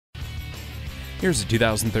Here's a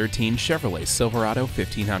 2013 Chevrolet Silverado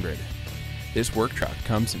 1500. This work truck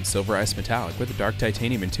comes in silverized metallic with a dark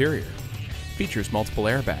titanium interior. Features multiple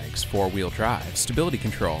airbags, 4-wheel drive, stability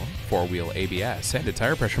control, 4-wheel ABS, and a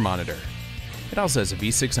tire pressure monitor. It also has a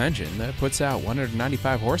V6 engine that puts out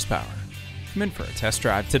 195 horsepower. Come in for a test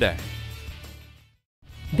drive today.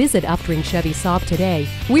 Visit Uftring Chevy Saab today.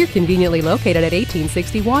 We're conveniently located at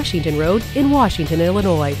 1860 Washington Road in Washington,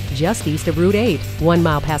 Illinois, just east of Route 8, 1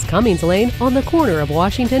 mile past Cummings Lane on the corner of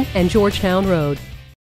Washington and Georgetown Road.